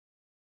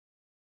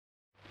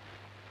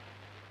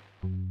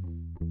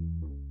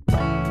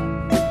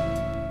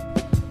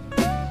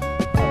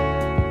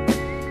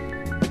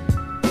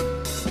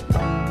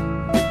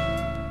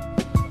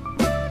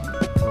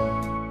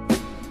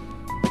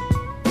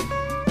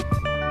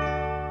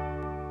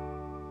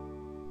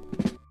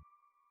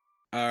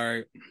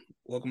right.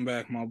 Welcome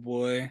back, my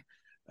boy.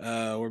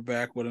 We're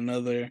back with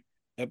another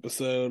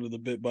episode of the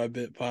Bit by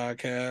Bit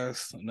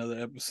podcast, another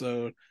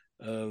episode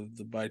of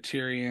the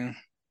Criterion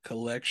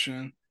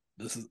collection.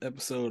 This is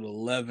episode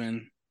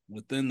 11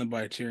 within the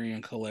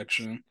Criterion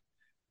collection.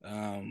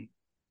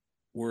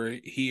 We're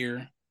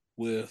here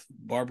with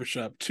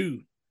Barbershop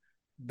 2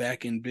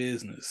 back in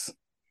business.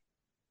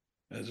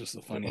 That's just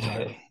a funny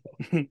title.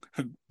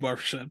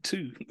 Barbershop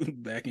 2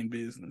 back in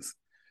business.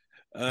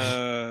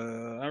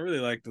 I really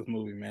like this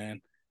movie,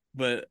 man.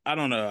 But I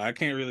don't know. I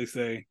can't really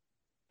say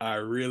I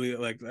really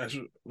like. Let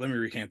me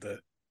recant that.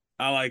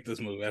 I like this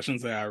movie. I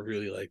shouldn't say I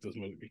really like this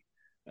movie.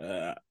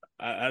 Uh,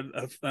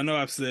 I know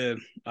I've said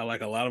I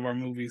like a lot of our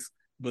movies,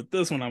 but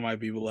this one I might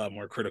be a lot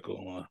more critical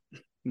on.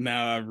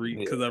 Now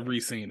because I've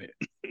re-seen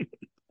it.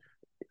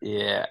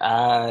 Yeah,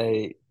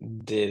 I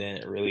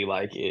didn't really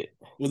like it.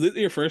 Was it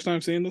your first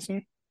time seeing this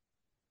one?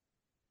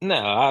 No,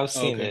 I've Oh,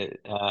 seen okay.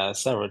 it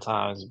several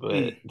times, Mm,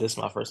 but this is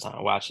my first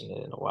time watching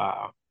it in a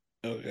while.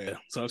 okay.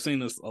 So I've seen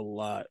this a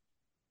lot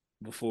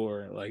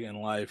before, like in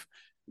life.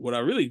 What I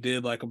really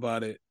did like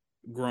about it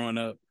growing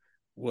up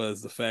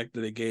was the fact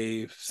that it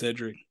gave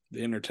Cedric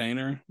the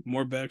Entertainer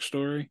more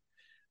backstory,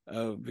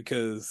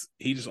 because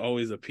he just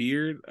always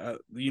appeared. I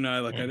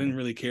didn't Hmm.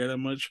 really care that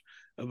much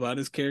about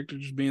his character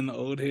just being the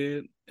old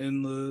head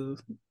in the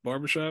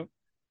barbershop,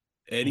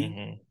 Eddie.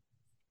 Hmm.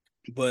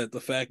 But the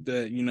fact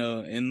that,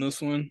 in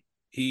this one,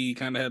 he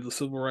kind of had the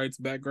civil rights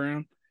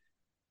background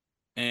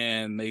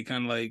and they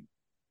kind of like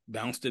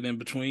bounced it in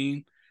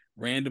between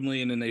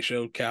randomly, and then they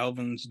showed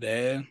Calvin's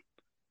dad,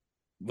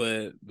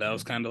 but that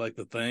was kind of like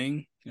the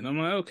thing. And I'm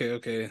like,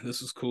 okay,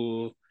 this is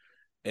cool.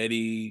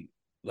 Eddie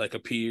like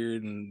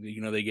appeared, and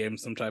they gave him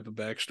some type of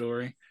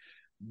backstory,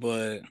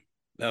 but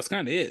that was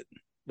kind of it.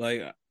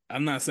 Like,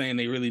 I'm not saying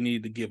they really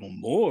need to give him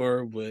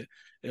more, but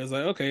it was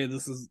like, okay,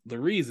 this is the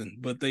reason.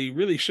 But they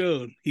really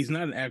showed he's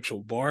not an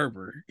actual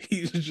barber.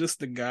 He's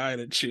just a guy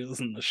that chills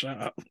in the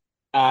shop.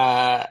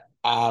 I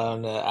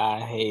don't know. I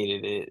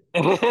hated it.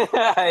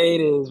 I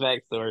hated his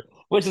backstory,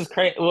 which is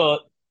crazy.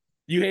 Well,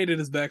 You hated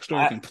his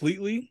backstory I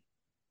completely.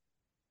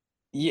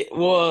 yeah,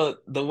 well,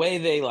 the way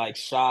they like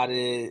shot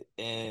it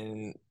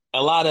and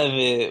a lot of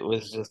it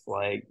was just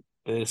like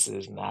this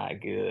is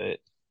not good.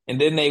 And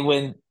then they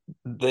went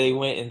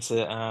into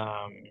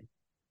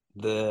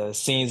the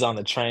scenes on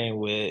the train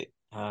with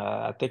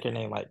I think her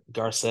name like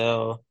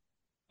Garcelle.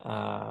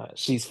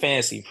 She's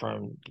Fancy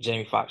from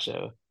Jamie Foxx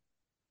show.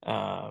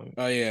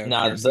 Oh yeah,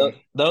 Now Carson.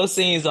 those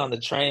scenes on the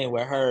train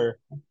with her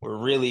were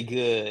really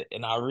good,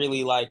 and I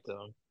really liked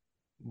them.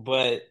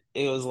 But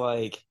it was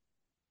like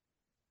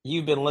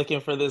you've been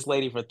looking for this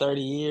lady for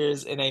 30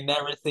 years and ain't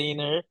never seen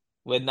her,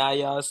 but now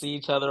y'all see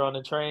each other on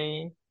the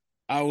train.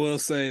 I will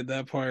say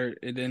that part,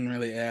 it didn't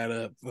really add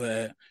up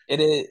that It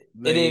didn't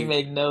they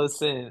make no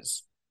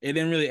sense. it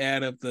didn't really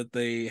add up that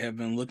they have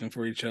been looking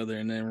for each other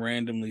and then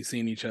randomly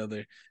seen each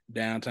other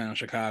downtown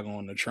Chicago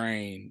on the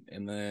train,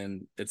 and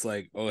then it's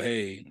like, oh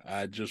hey,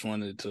 I just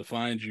wanted to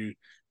find you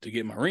to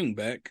get my ring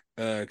back,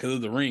 because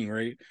of the ring,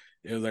 right?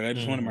 It was like, I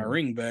just wanted my Hmm.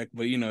 ring back,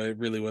 but it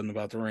really wasn't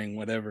about the ring,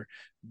 whatever.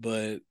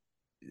 But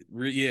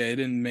yeah, it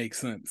didn't make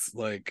sense.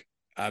 Like,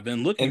 I've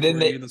been looking And then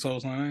for you they this whole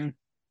time.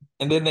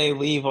 and then they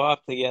leave off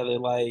together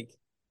like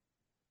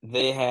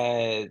they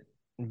had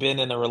been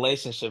in a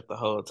relationship the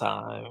whole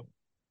time.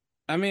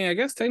 I mean, I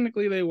guess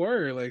technically they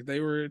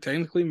were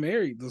technically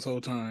married this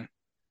whole time.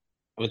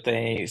 But they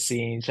ain't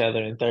seen each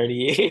other in 30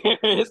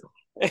 years.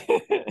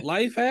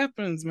 Life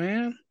happens,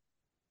 man.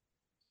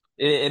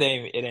 It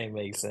ain't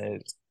make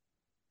sense.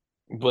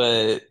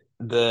 But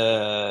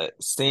the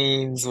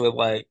scenes with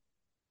like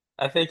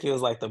I think it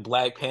was like the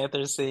Black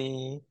Panther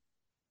scene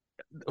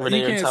where You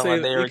they were can't talking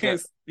about say they were go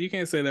you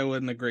can't say that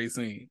wasn't a great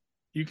scene.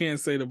 You can't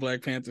say the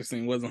Black Panther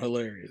scene wasn't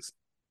hilarious.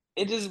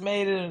 it just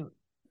made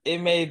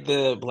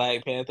the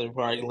Black Panther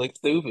party look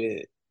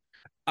stupid.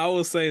 I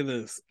will say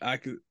this. I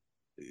could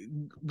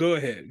Go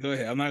ahead. Go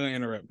ahead. I'm not gonna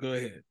interrupt. Go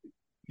ahead.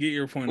 Get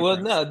your point Well,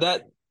 across. no,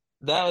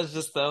 that was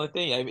just the only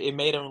thing. It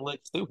made him look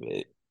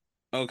stupid.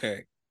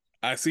 Okay.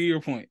 I see your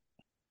point.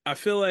 I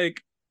feel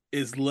like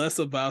it's less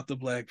about the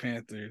Black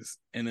Panthers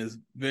and it's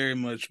very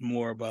much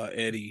more about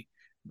Eddie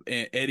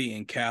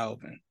and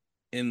Calvin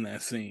in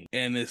that scene.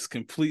 And it's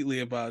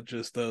completely about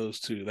just those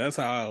two. That's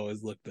how I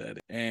always looked at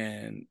it.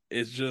 And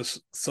it's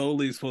just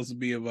solely supposed to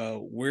be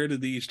about where do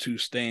these two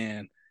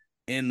stand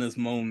in this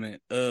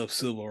moment of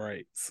civil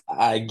rights.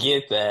 I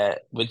get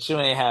that, but you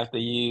ain't have to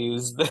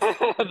use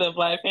the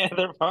Black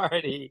Panther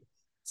party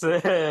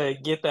to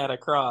get that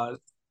across.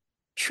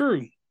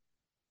 True.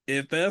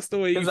 If that's the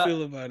way you Because I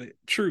feel about it,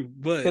 true.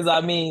 But Because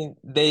I mean,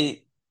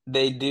 they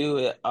do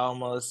it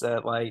almost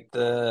at like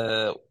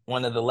the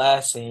one of the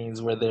last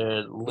scenes where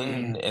they're mm,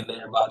 looting and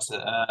they're about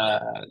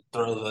to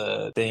throw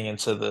the thing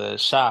into the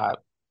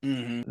shop.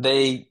 hmm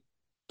They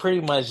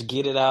pretty much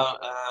get it out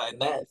in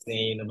that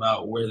scene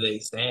about where they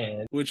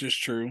stand. which is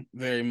true,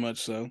 very much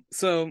so.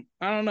 So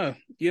I don't know.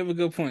 You have a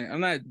good point. I'm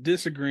not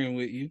disagreeing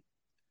with you.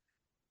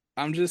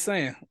 I'm just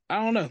saying,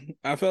 I don't know.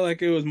 I felt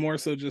like it was more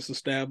so just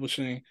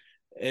establishing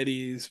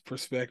Eddie's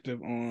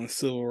perspective on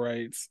civil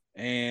rights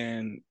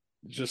and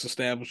just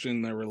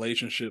establishing the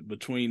relationship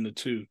between the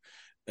two,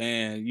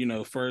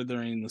 and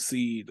furthering the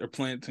seed or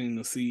planting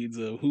the seeds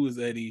of who is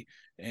Eddie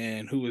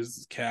and who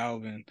is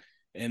Calvin,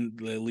 and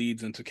that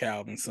leads into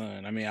Calvin's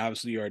son. I mean,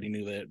 obviously you already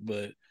knew that,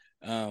 but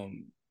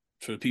um,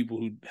 for people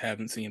who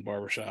haven't seen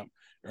Barbershop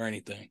or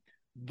anything,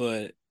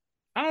 but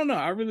I don't know.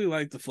 I really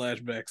like the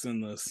flashbacks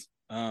in this.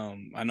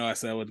 I know I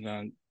said I wasn't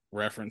gonna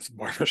reference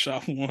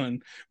Barbershop One,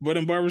 but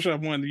in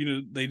Barbershop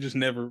One, they just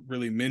never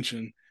really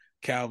mention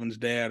Calvin's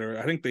dad, or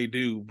I think they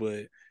do,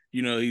 but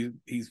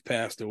he's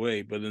passed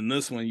away. But in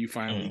this one, you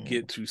finally Mm,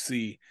 get to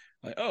see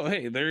like, oh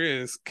hey, there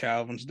is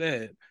Calvin's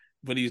dad,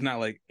 but he's not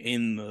like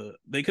in the.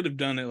 They could have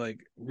done it like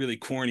really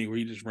corny, where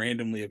he just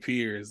randomly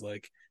appears,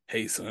 like,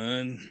 hey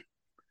son,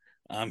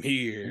 I'm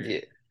here, yeah.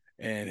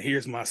 and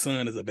here's my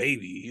son as a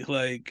baby,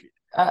 like.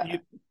 I, You,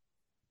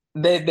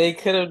 they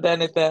could have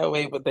done it that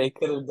way, but they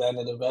could have done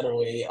it a better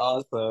way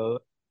also.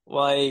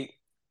 Like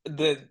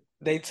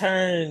they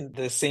turned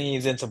the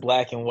scenes into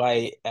black and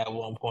white at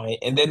one point,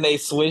 and then they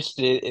switched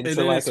it and into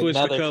then it like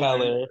switched the another color.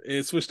 color.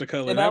 It switched the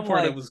color. And That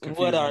part that was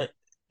confusing.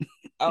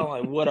 I'm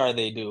like, what are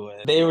they doing?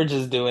 They were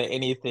just doing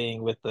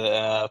anything with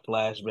the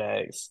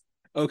flashbacks.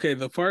 Okay,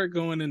 the part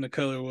going into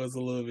color was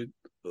a little bit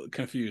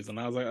confusing.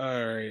 I was like,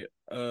 all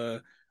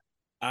right,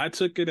 I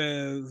took it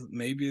as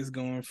maybe it's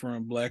going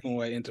from black and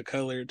white into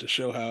color to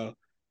show how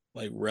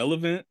like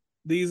relevant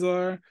these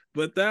are,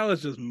 but that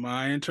was just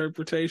my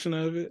interpretation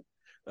of it.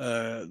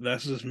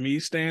 That's just me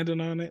standing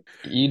on it.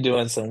 You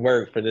doing some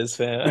work for this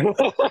film.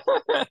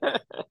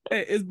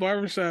 Hey, it's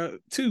Barbershop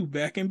 2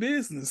 back in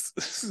business.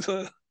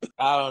 So,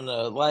 I don't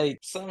know.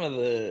 Like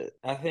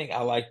I think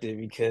I liked it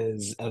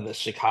because of the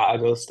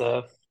Chicago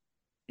stuff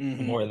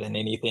mhm. more than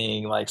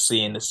anything, like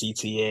seeing the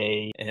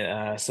CTA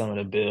and some of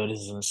the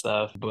buildings and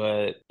stuff.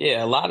 But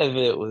yeah, a lot of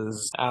it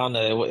was, I don't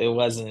know, it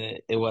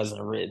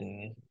wasn't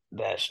written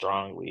that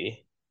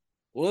strongly.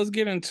 Well, let's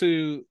get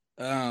into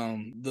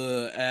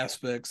the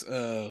aspects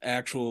of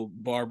actual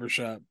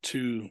barbershop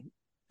 2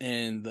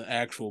 and the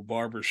actual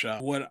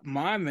barbershop. What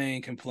my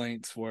main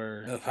complaints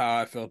were of how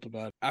I felt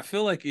about it. I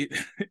feel like it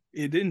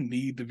it didn't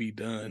need to be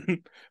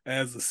done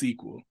as a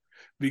sequel,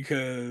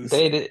 because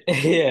They did,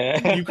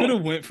 yeah. you could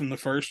have went from the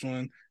first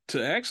one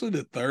to actually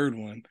the third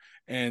one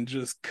and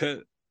just cut.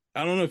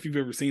 I don't know if you've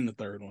ever seen the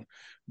third one,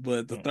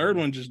 but the third Mm-mm,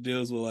 one just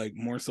deals with like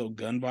more so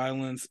gun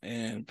violence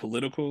and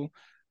political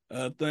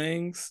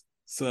things.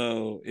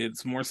 So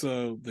it's more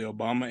so the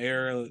Obama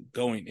era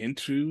going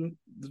into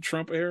the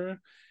Trump era,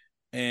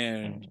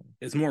 and mm.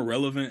 it's more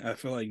relevant, I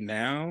feel like,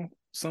 now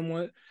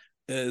somewhat.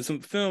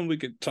 Some film we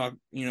could talk,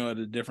 at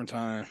a different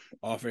time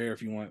off air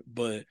if you want,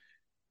 but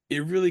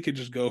it really could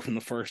just go from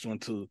the first one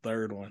to the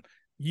third one.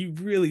 You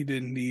really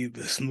didn't need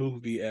this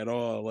movie at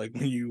all. Like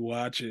when you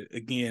watch it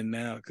again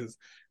now, because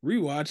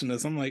rewatching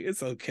this, I'm like,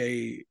 it's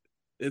okay.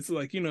 It's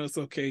like, it's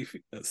okay,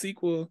 a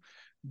sequel,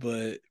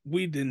 but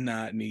we did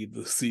not need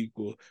the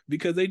sequel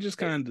because they just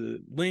kind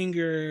of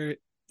linger.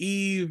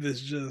 Eve is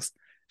just,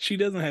 she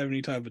doesn't have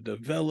any type of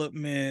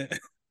development.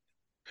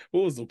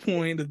 What was the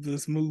point of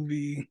this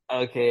movie?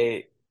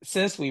 Okay,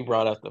 since we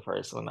brought up the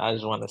first one, I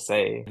just want to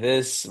say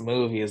this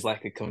movie is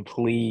like a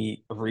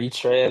complete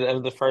retread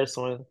of the first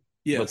one,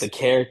 but the Yes,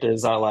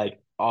 characters are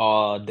like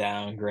all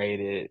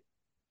downgraded.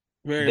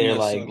 very They're much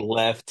like so.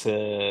 left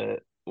to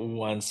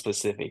one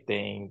specific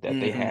thing that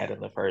they Hmm. had in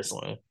the first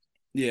one.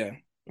 Yeah.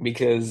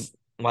 Because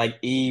like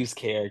Eve's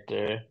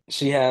character,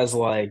 she has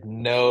like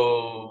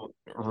no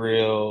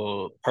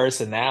real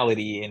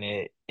personality in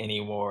it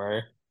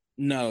anymore.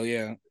 No,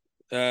 yeah.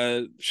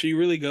 She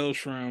really goes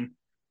from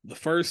the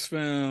first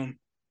film,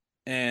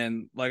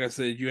 and like I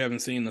said, you haven't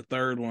seen the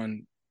third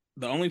one.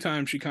 The only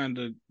time she kind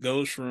of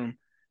goes from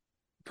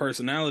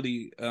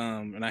personality,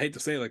 and I hate to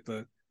say it like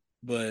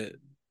but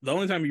the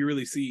only time you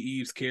really see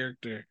Eve's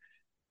character,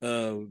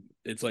 uh,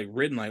 it's like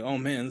written like, oh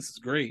man, this is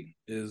great,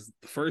 is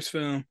the first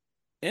film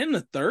and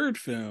the third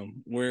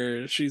film,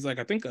 where she's like,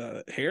 I think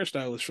a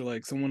hairstylist for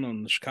like someone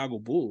on the Chicago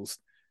Bulls.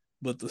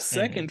 But the Mhm.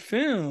 second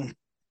film,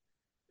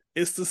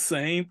 it's the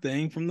same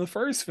thing from the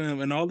first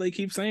film, and all they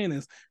keep saying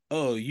is,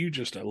 "Oh, you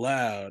just are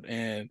loud,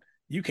 and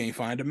you can't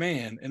find a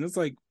man." And it's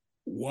like,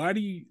 why do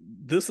you?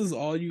 This is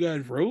all you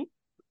guys wrote.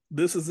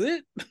 This is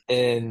it.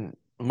 And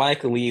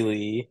Michael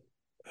Ealy,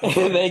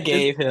 Oh, they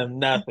gave him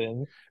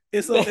nothing.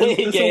 it's a it's,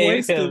 They it's a gave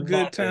waste of him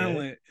good nothing.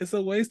 talent. It's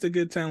a waste of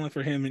good talent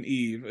for him and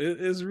Eve.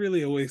 It's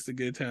really a waste of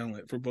good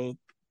talent for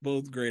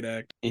both great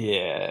actors.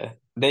 Yeah.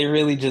 They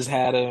really just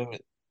had him.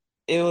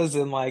 It was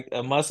in like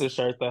a muscle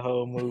shirt the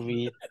whole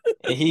movie,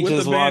 and he With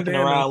the just walking bandana.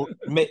 around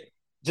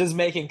just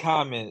making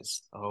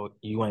comments. Oh,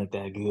 you ain't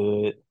that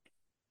good.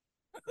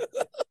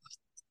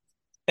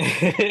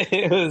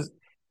 It was,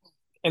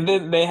 and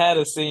then they had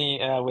a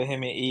scene with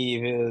him and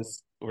Eve. It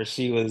was where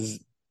she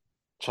was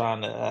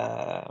trying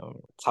to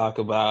talk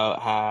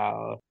about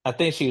how I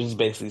think she was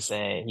basically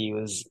saying he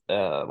was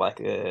like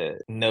a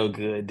no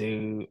good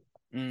dude,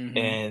 Hmm.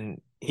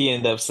 and he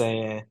ended up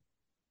saying,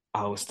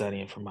 "I was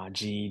studying for my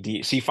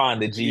GED." She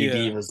found the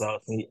GED Yeah,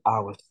 results. I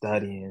was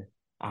studying.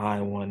 I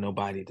don't want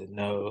nobody to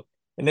know.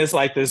 And it's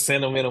like this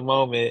sentimental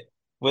moment,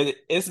 but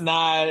it's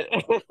not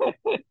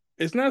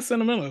It's not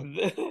sentimental.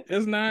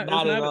 It's not. It's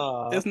not at not.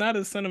 all. It's not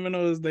as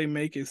sentimental as they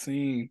make it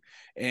seem.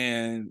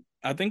 And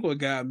I think what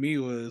got me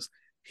was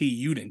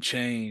you done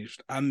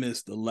changed. I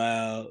miss the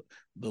loud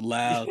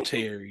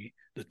Terry,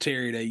 the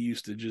Terry that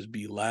used to just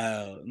be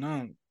loud.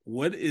 No,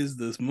 what is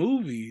this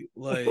movie?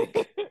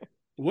 Like,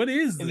 what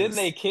is And then this?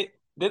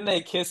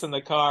 they kiss in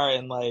the car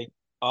and like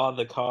all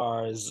the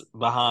cars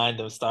behind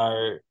them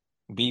start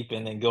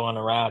beeping and going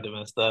around him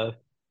and stuff.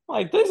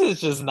 Like this is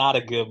just not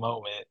a good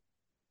moment.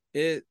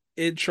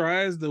 It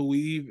tries to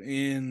weave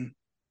in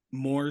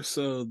more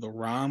so the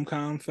rom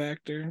com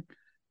factor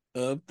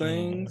of Mm,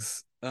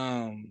 things.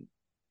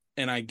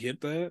 And I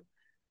get that,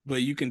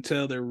 but you can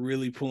tell they're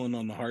really pulling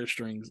on the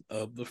heartstrings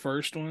of the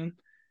first one,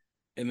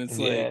 and it's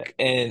yeah. like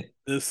And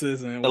this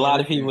isn't a lot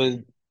of people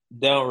working.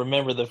 don't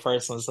remember the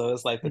first one, so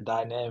it's like the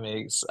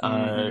dynamics Hmm.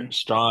 aren't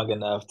strong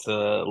enough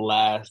to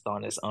last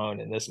on its own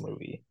in this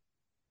movie.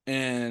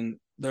 And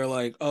they're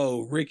like,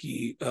 "Oh,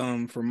 Ricky,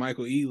 for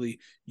Michael Ealy,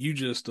 you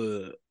just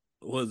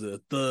was a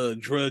thug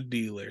drug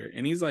dealer,"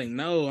 and he's like,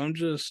 "No, I'm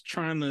just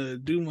trying to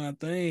do my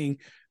thing."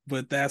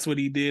 But that's what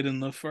he did in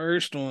the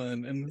first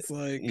one, and it's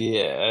like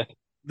Yeah,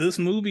 this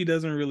movie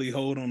doesn't really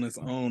hold on its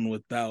own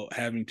without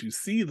having to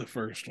see the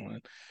first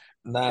one.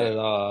 not at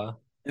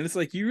all. And it's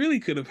like you really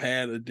could have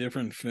had a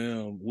different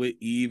film with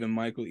Eve and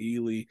Michael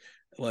Ealy.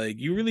 Like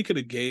you really could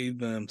have gave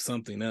them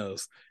something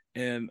else.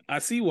 And I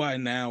see why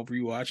now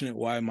rewatching it,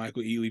 why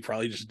Michael Ealy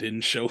probably just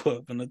didn't show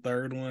up in the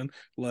third one.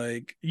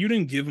 Like you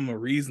didn't give him a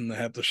reason to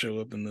have to show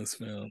up in this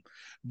film.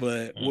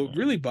 But what Mm.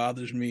 really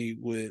bothers me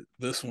with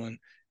this one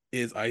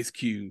is Ice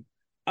Cube.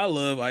 I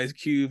love Ice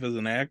Cube as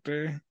an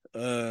actor.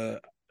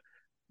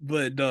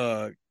 But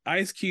dog,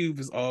 Ice Cube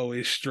is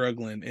always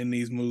struggling in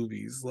these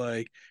movies.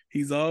 Like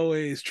he's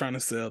always trying to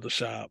sell the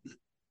shop.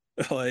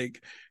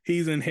 Like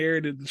he's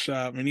inherited the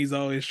shop and he's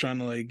always trying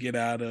to like get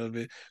out of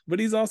it. But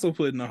he's also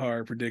put in a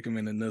hard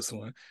predicament in this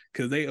one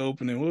because they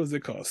opening what was it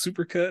called?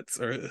 Super cuts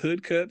or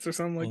hood cuts or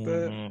something like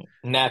that?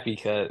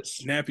 Nappy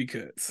cuts. Nappy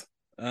cuts.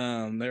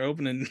 They're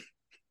opening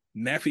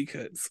nappy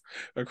cuts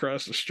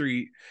across the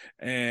street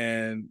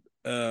and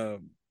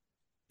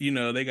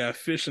they got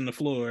fish in the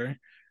floor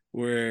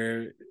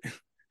where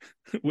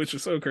which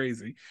is so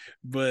crazy.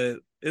 But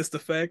it's the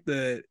fact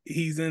that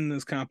he's in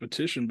this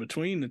competition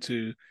between the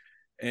two.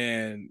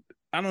 And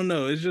I don't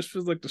know, it just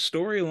feels like the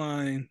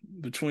storyline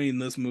between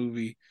this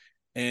movie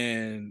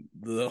and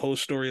the whole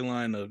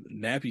storyline of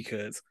Nappy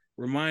Cuts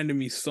reminded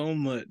me so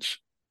much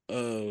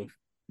of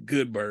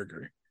Good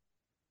Burger.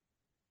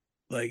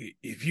 Like,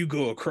 if you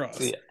go across,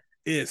 See,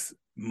 it's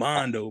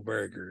Mondo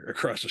Burger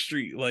across the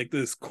street, like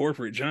this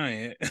corporate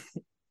giant.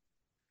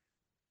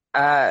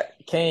 I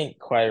can't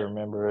quite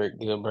remember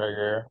Good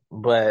Burger,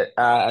 but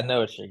I know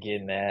what you're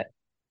getting at.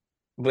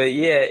 But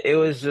yeah, it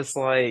was just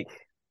like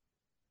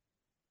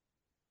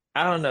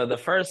I don't know. The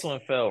first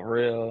one felt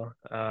real,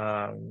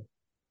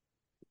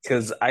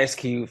 because Ice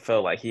Cube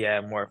felt like he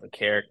had more of a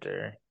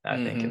character, I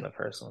think, in Mm-hmm. the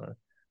first one.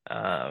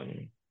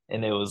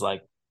 And it was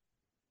like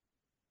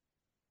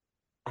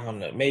I don't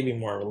know, maybe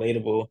more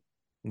relatable.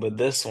 But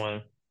this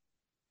one,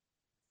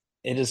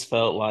 it just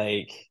felt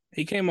like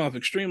He came off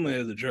extremely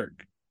as a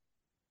jerk.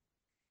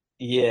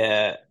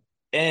 yeah,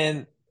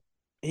 and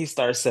he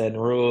starts setting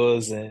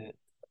rules, and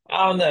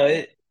I don't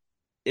know,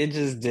 it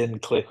just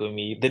didn't click with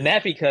me. The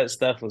nappy cut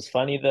stuff was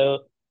funny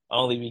though,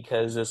 only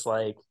because it's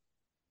like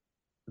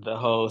the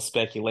whole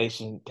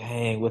speculation,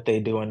 dang, what they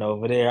doing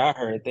over there? I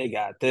heard they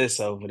got this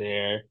over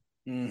there.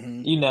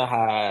 Mm-hmm. You know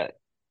how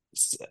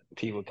s-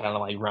 people kind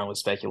of like run with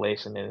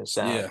speculation and it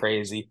sound Yeah.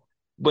 crazy.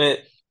 But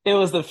it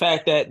was the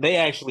fact that they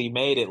actually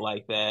made it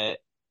like that.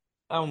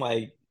 I'm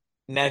like,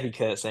 nappy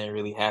cuts ain't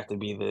really have to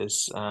be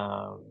this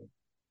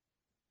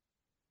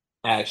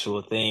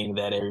actual thing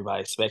that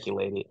everybody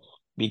speculated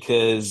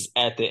because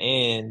at the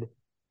end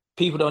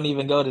people don't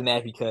even go to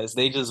nappy cuts.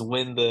 They just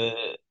win the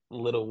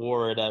little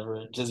war or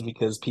whatever just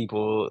because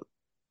people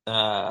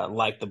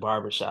like the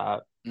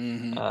barbershop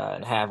Mm-hmm.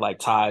 and have like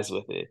ties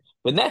with it.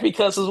 But nappy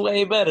cuts was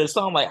way better.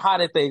 So I'm like, how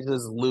did they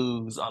just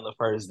lose on the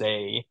first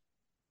day?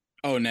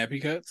 Oh, Nappy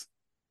Cuts?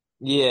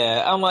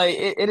 Yeah, I'm like,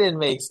 it didn't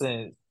make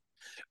sense.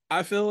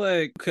 I feel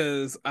like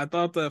because I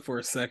thought that for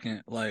a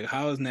second, like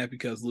how is Nappy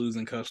Cuts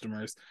losing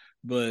customers?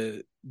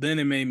 But then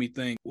it made me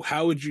think,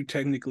 how would you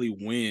technically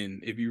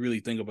win if you really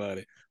think about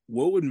it?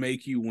 What would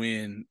make you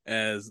win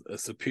as a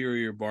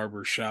superior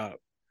barber shop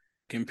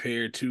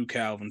compared to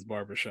Calvin's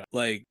barbershop?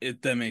 Like,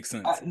 if that makes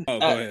sense. Oh,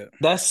 go ahead.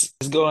 That's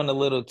going a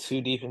little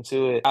too deep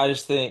into it. I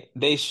just think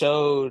they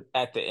showed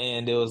at the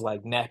end it was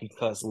like nappy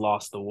cuts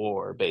lost the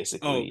war Oh,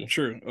 basically.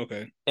 true.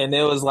 Okay. And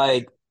it was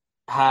like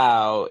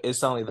how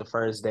it's only the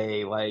first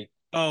day. Like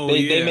Oh, they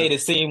yeah. made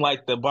it seem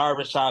like the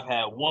barbershop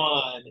had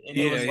won, and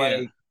it Yeah, was yeah.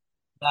 like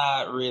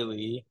not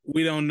really.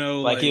 We don't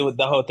know, Like it like, was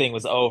the whole thing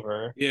was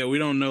over. yeah, we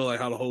don't know, like,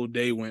 how the whole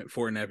day went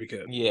for Nappy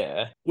Cuts.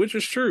 Yeah. Which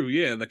is true.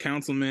 Yeah, the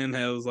councilman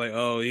has like,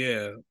 oh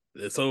yeah,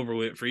 it's over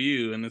with for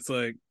you, and it's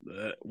like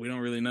we don't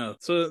really know.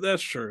 So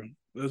that's true.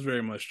 That's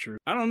very much true.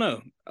 I don't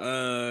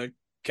know.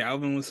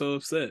 Calvin was so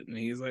upset, and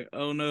he's like,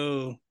 "Oh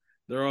no,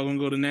 they're all gonna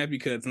go to nappy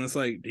cuts," and it's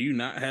like, do you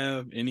not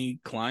have any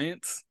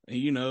clients?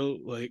 And,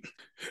 like,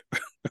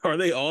 are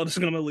they all just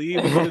gonna leave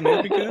and go to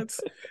nappy cuts?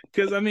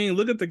 Because I mean,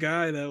 look at the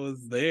guy that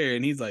was there,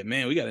 and he's like,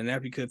 "Man, we got a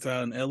nappy cuts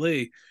out in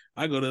L.A.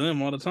 I go to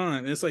them all the time."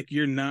 And it's like,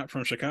 you're not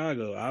from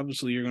Chicago.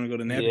 Obviously, you're gonna go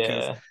to nappy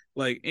cuts. Yeah,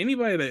 Like,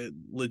 anybody that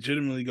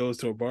legitimately goes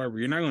to a barber,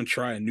 you're not gonna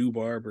try a new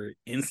barber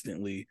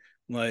instantly.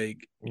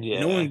 Like, no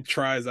yeah. one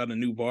tries out a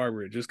new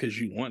barber just because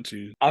you want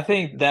to. I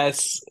think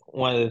that's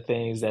one of the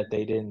things that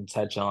they didn't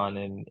touch on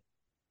in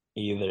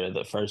either of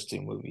the first two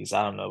movies.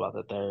 I don't know about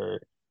the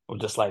third, or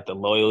just like the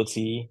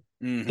loyalty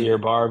to your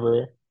Hmm.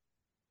 barber.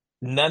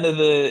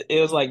 It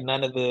was like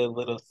none of the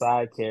little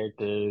side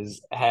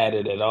characters had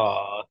it at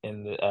all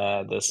in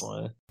this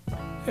one.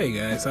 Hey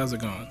guys, how's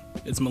it going?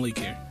 It's Malik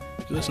here.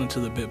 You're listening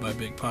to the Bit by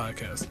Big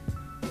podcast.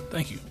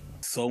 Thank you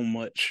so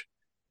much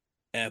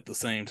at the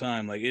same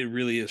time. Like, it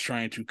really is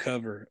trying to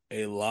cover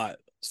a lot.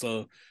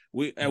 So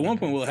we at one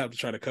point Mhm. we'll have to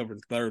try to cover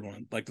the third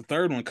one. Like, the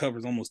third one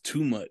covers almost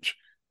too much.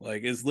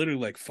 Like, it's literally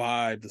like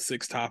 5 to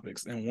 6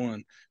 topics in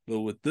one.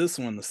 But with this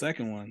one, the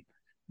second one,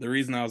 the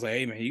reason I was like,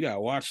 hey man, you gotta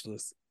watch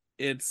this.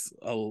 It's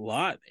a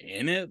lot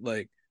in it.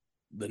 Like,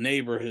 the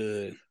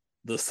neighborhood,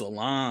 the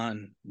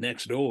salon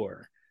next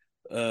door,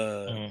 uh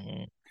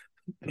Mhm.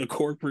 the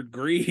corporate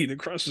greed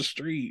across the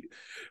street.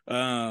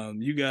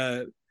 You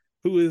got,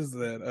 who is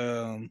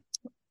that?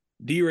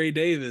 D. Ray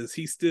Davis.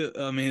 He's still,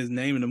 I mean, his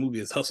name in the movie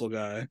is Hustle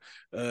Guy.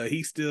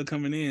 He's still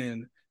coming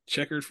in.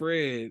 Checkered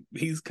Fred,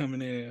 he's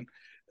coming in,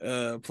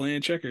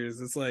 playing checkers.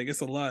 It's like,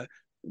 it's a lot.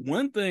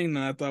 One thing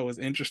that I thought was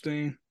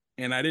interesting,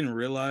 and I didn't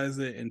realize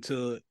it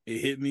until it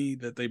hit me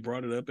that they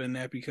brought it up in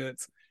Nappy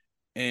Cuts,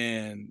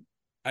 and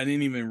I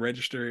didn't even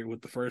register it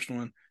with the first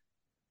one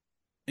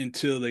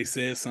until they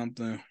said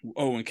something.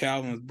 Oh, when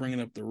Calvin was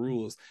bringing up the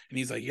rules, and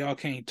he's like, "Y'all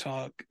can't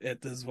talk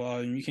at this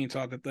volume. You can't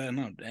talk at that." And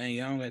I'm, dang,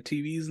 y'all don't got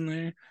TVs in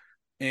there.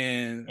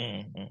 And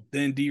Mhm.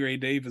 then D. Ray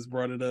Davis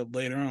brought it up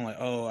later on, like,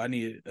 "Oh, I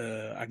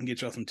can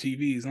get y'all some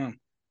TVs."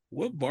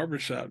 What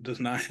barbershop does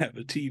not have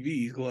a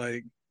TV?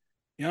 Like,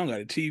 y'all don't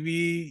got a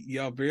TV.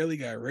 Y'all barely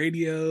got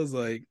radios.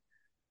 Like,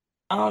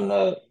 I don't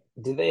know.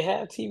 Did they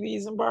have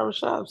TVs in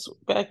barbershops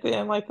back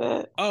then like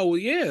that? oh well,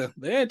 yeah,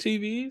 they had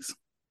TVs.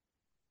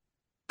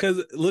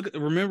 Because look,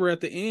 remember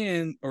at the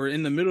end or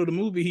in the middle of the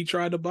movie, he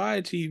tried to buy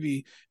a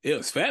TV. It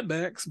was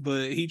fatbacks,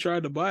 but he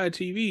tried to buy a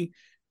TV,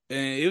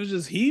 and it was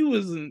just, he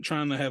wasn't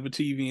trying to have a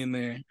TV in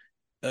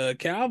there.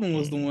 Calvin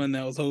was the Mm. one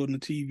that was holding the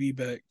TV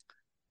back.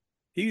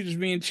 He was just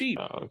being cheap.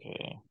 Oh,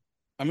 okay.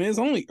 I mean, it's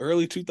only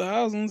early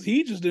 2000s.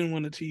 He just didn't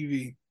want a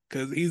TV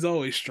because he's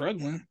always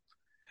struggling.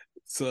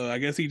 So I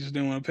guess he just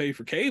didn't want to pay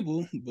for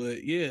cable.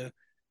 But yeah,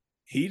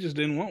 he just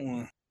didn't want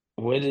one.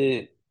 What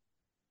did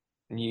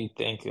you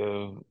think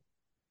of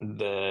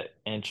the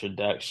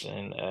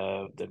introduction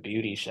of the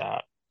beauty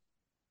shop?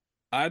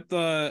 I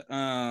thought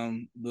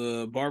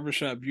the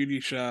barbershop beauty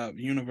shop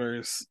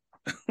universe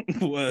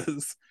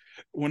was,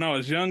 when I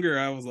was younger,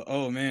 I was like,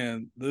 oh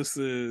man, this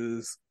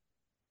is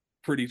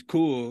pretty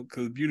cool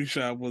because Beauty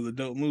Shop was a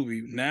dope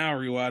movie. Now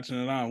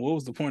rewatching it on, what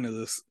was the point of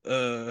this?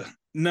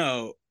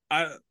 No,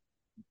 I,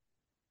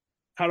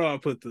 how do I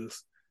put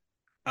this?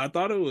 I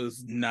thought it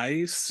was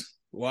nice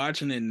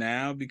watching it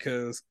now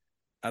because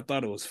I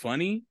thought it was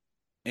funny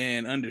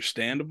and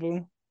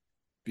understandable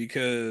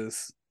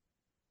because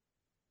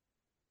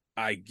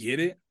I get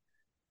it.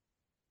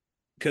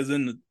 Because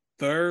in the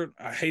third,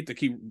 I hate to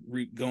keep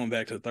going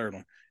back to the third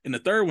one. In the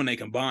third one, they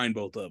combined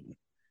both of them.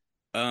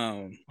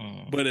 Um,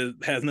 Mm. but it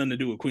has nothing to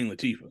do with Queen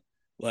Latifah.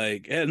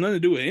 Like, it has nothing to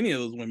do with any of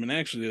those women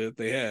actually that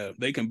they have.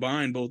 They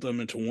combine both of them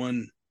into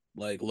one,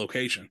 like,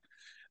 location.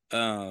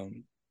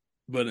 Um,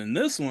 but in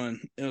this one,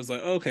 it was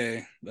like,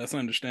 okay, that's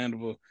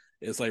understandable.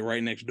 It's like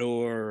right next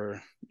door,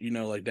 or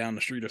like down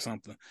the street or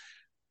something.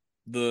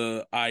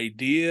 The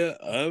idea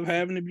of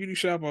having a beauty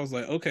shop, I was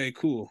like, okay,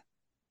 cool.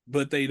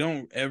 But they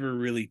don't ever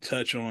really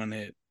touch on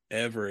it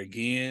ever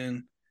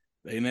again.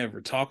 They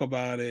never talk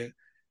about it.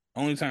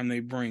 Only time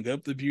they bring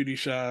up the beauty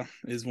shop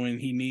is when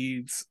he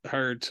needs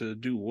her to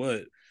do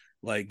what?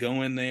 Like,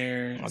 go in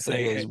there, I think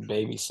say, it hey, was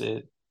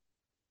babysit.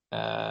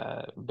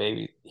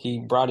 Baby, he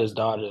brought his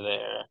daughter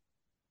there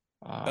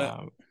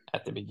uh,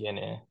 at the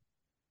beginning.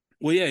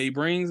 well, yeah, he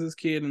brings his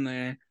kid in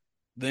there.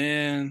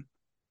 Then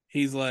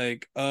he's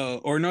like,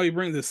 or no, he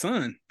brings his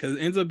son because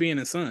it ends up being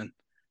his son.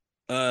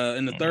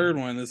 In the third Mhm.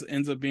 one, this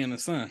ends up being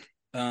his son,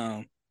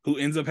 who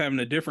ends up having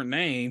a different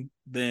name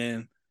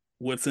than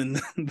what's in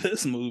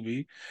this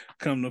movie.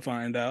 Come to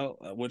find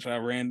out, which I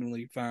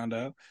randomly found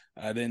out,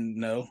 I didn't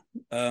know.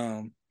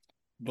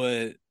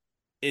 But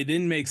it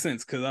didn't make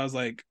sense because I was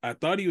like, I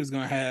thought he was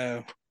gonna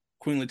have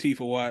Queen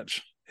Latifah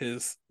watch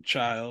his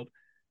child,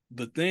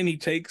 but then he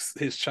takes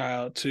his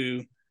child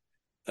to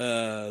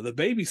the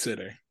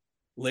babysitter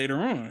later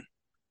on.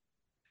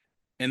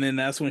 And then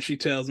that's when she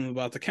tells him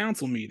about the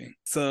council meeting.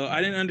 So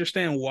I didn't Mhm.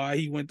 understand why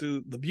he went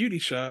to the beauty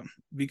shop,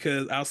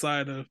 because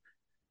outside of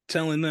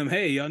telling them,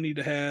 hey, y'all need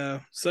to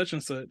have such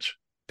and such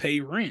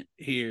pay rent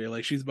here,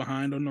 like she's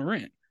behind on the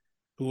rent.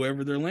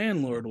 whoever their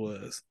landlord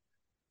was.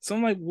 So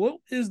I'm like, what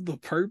is the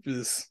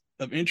purpose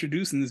of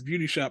introducing this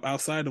beauty shop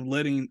outside of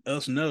letting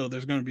us know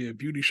there's going to be a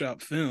beauty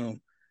shop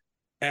film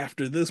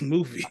after this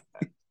movie?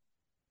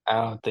 I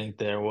don't think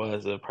there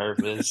was a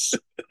purpose.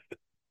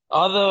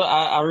 Although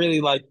I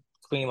really like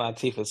Queen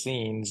Latifah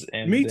scenes,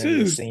 and Me then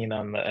the too. scene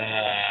on the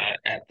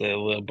at the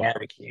little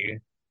barbecue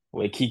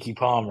with Kiki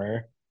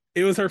Palmer,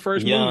 It was her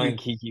first young movie.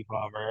 Kiki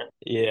Palmer.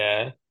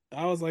 Yeah,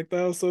 I was like,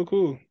 that was so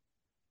cool.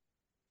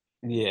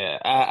 yeah.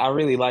 I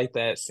really like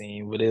that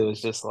scene, but it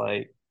was just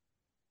like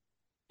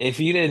if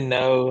you didn't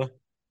know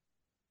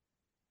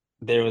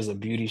there was a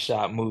beauty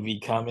shop movie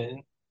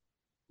coming,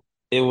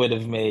 it would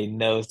have made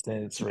no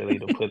sense really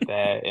to put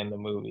that in the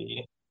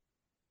movie.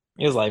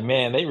 It was like,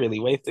 man, they really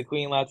wasted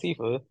Queen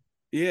Latifah.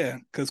 Yeah,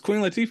 because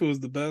Queen Latifah was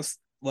the best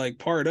like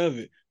part of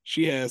it.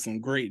 She had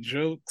some great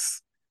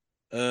jokes.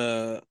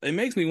 It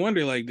makes me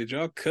wonder, like, did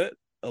y'all cut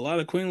a lot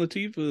of Queen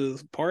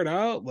Latifah's part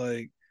out?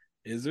 Like,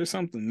 is there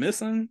something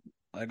missing?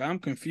 Like, I'm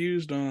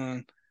confused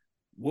on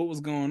what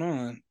was going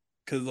on.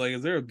 Cause like,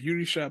 is there a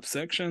beauty shop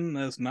section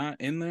that's not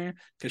in there?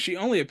 Cause she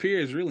only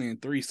appears really in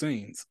three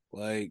scenes,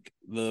 like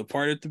the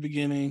part at the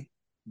beginning,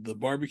 the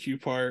barbecue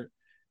part,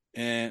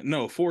 and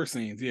no, four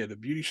scenes. Yeah, the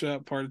beauty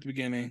shop part at the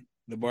beginning,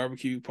 the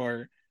barbecue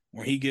part,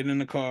 where he get in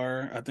the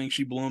car. I think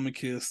she blow him a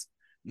kiss.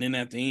 And then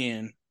at the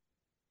end,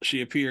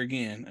 she appear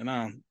again.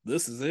 And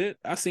this is it.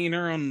 I seen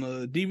her on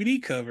the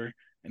DVD cover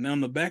and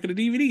on the back of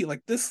the DVD.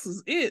 Like, this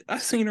is it. I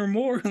seen her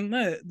more than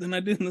that than I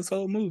did in this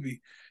whole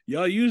movie.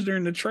 Y'all used her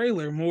in the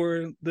trailer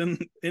more than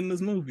in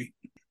this movie.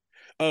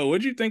 Oh,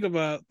 what'd you think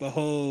about the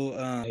whole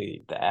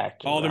The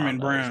actor, I don't Alderman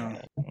know his Brown?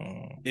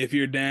 name. If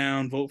you're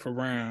down, vote for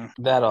Brown.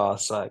 That all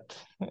sucked.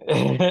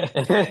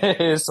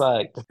 It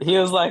sucked. He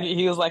was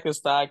like a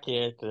stock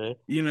character.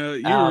 You know,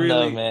 I don't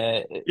know,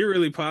 man. you're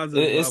really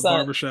positive It's about not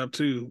Barbershop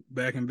too,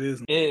 back in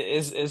business.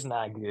 it's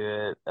not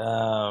good.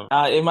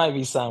 It might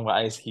be something with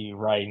Ice Cube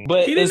writing, He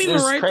but didn't even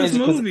it's write this crazy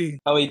because movie.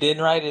 oh, he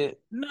didn't write it.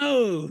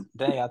 No,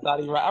 Dang, I thought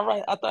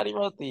he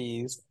wrote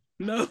these.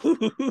 no.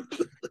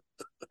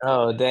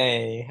 Oh,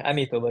 dang, I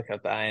need to look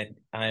up the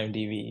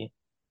IMDb.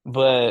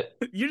 But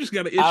You just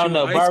got an I issue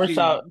don't with know. Ice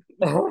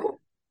Cube.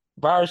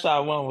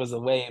 Barbershop One was a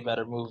way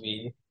better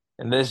movie,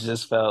 and this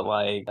just felt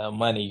like a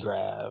money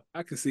grab.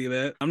 I can see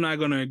that. I'm not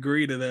going to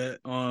agree to that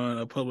on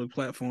a public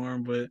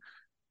platform, but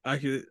I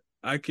could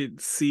I could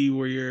see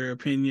where your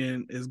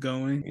opinion is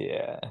going.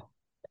 Yeah.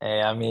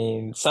 And I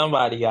mean,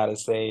 somebody got to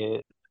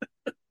say it.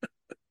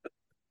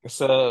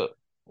 So,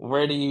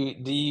 where do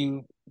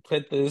you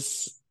put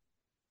this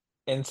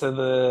into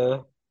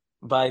the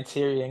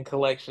Criterion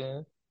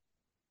collection?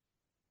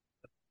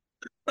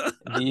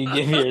 Do you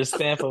give your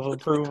stamp of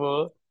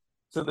approval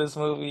to this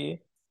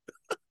movie?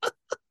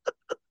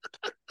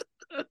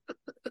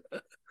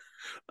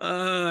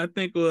 I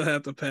think we'll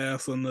have to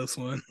pass on this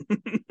one.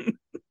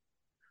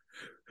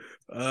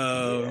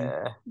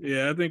 Yeah.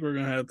 Yeah, I think we're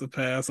gonna have to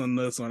pass on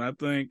this one. I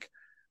think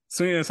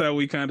seeing as how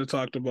we kind of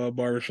talked about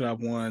Barbershop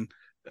One,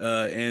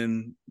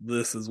 and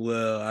this as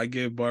well, I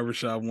give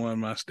Barbershop One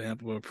my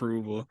stamp of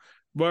approval.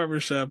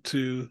 Barbershop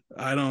Two,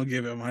 I don't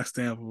give it my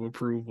stamp of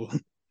approval.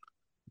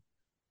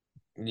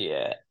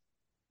 Yeah.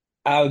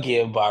 I'll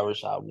give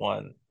Barbershop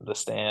One the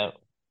stamp.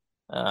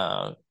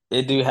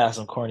 It do have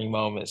some corny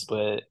moments,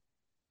 but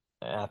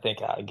I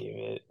think I'll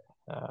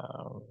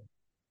um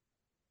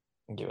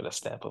give it a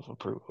stamp of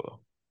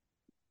approval.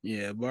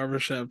 Yeah,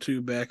 Barbershop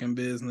 2 back in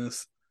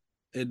business.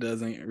 It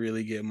doesn't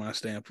really get my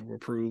stamp of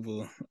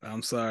approval.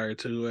 I'm sorry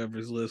to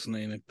whoever's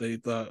listening if they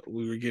thought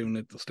we were giving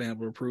it the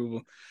stamp of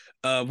approval.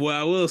 Well,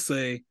 I will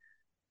say,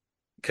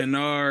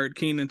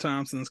 Keenan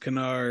Thompson's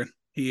Kennard,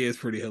 he is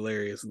pretty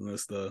hilarious in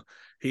this stuff.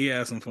 He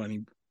has some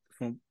funny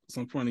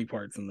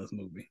parts in this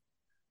movie.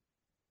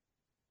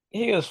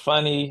 He was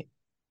funny,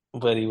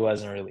 but he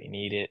wasn't really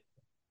needed.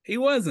 He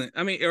wasn't.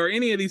 I mean, or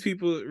any of these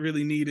people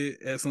really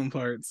needed at some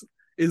parts.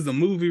 Is the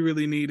movie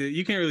really needed?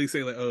 You can't really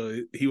say like, oh,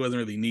 he wasn't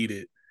really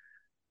needed.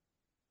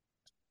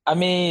 I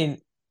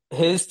mean,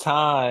 his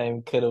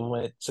time could have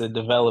went to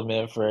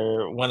development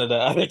for one of the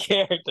other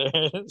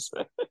characters.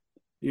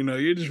 You know,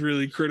 you're just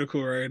really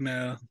critical right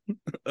now.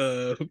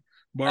 Uh,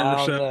 I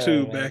don't Barbershop know,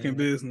 2 back in man.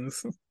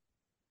 business.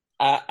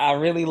 I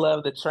really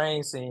love the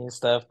train scene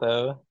stuff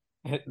though.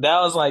 That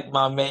was like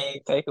my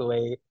main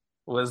takeaway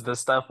was the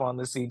stuff on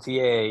the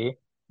CTA.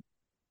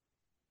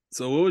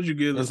 So, what would you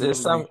give this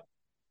It's movie? some,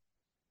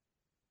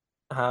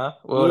 huh?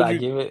 What What would would I you,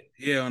 give it?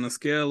 yeah, on a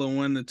scale of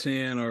 1 to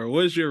 10, or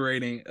what's your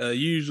rating? You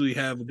usually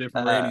have a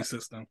different Uh, rating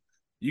system.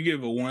 You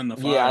give a one to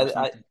yeah, five or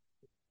something.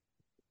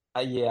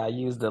 yeah, I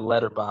used the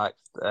letterbox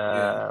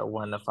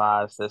 1 to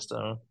 5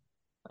 system.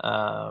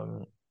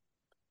 Um,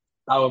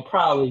 I would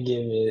probably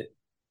give it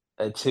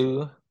a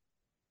two,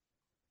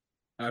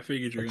 I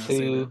figured you a were gonna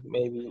say that. two,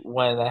 maybe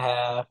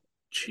 1.5,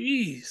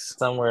 Jeez,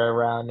 somewhere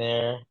around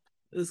there.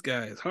 this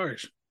guy is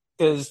harsh.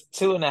 Because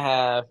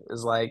 2.5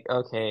 is like,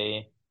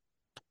 okay,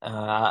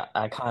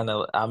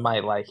 I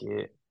might like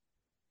it.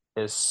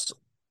 It's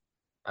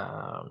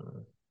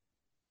um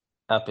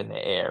up in the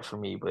air for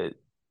me, but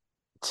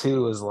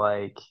two is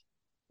like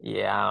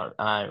Yeah,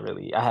 I ain't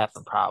really. I have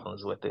some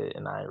problems with it,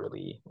 and I ain't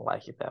really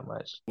like it that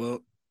much. Well,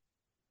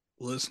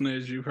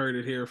 listeners, you've heard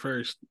it here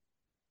first.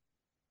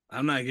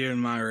 I'm not giving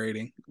my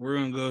rating. We're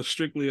gonna go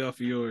strictly off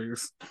of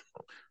yours.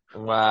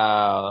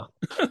 Wow,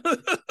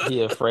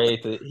 he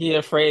afraid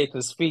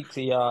to speak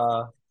to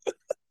y'all.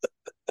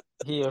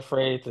 He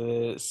afraid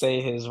to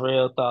say his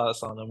real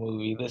thoughts on the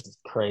movie. This is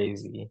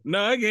crazy.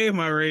 No, I gave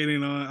my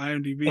rating on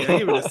IMDb. I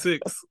gave it a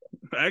 6.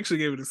 I actually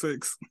gave it a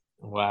 6.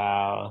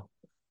 Wow.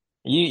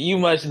 You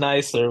much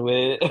nicer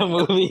with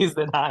movies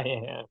than I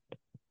am.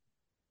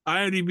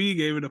 IMDb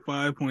gave it a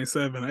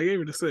 5.7. I gave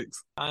it a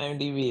 6.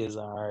 IMDb is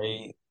all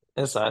right.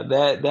 It's all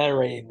right. That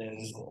rating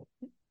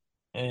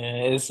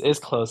is it's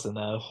close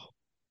enough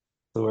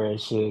to where it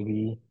should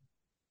be.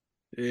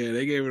 Yeah,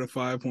 they gave it a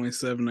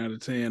 5.7 out of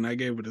 10. I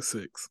gave it a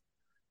 6.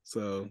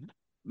 So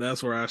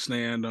that's where I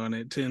stand on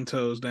it. 10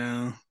 toes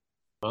down.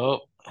 Oh,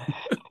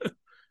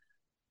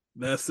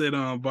 That's it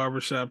on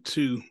Barbershop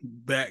 2.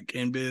 Back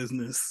in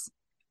business.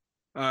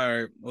 All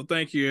right. Well,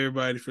 thank you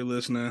everybody for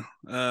listening.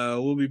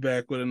 We'll be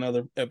back with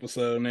another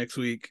episode next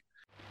week.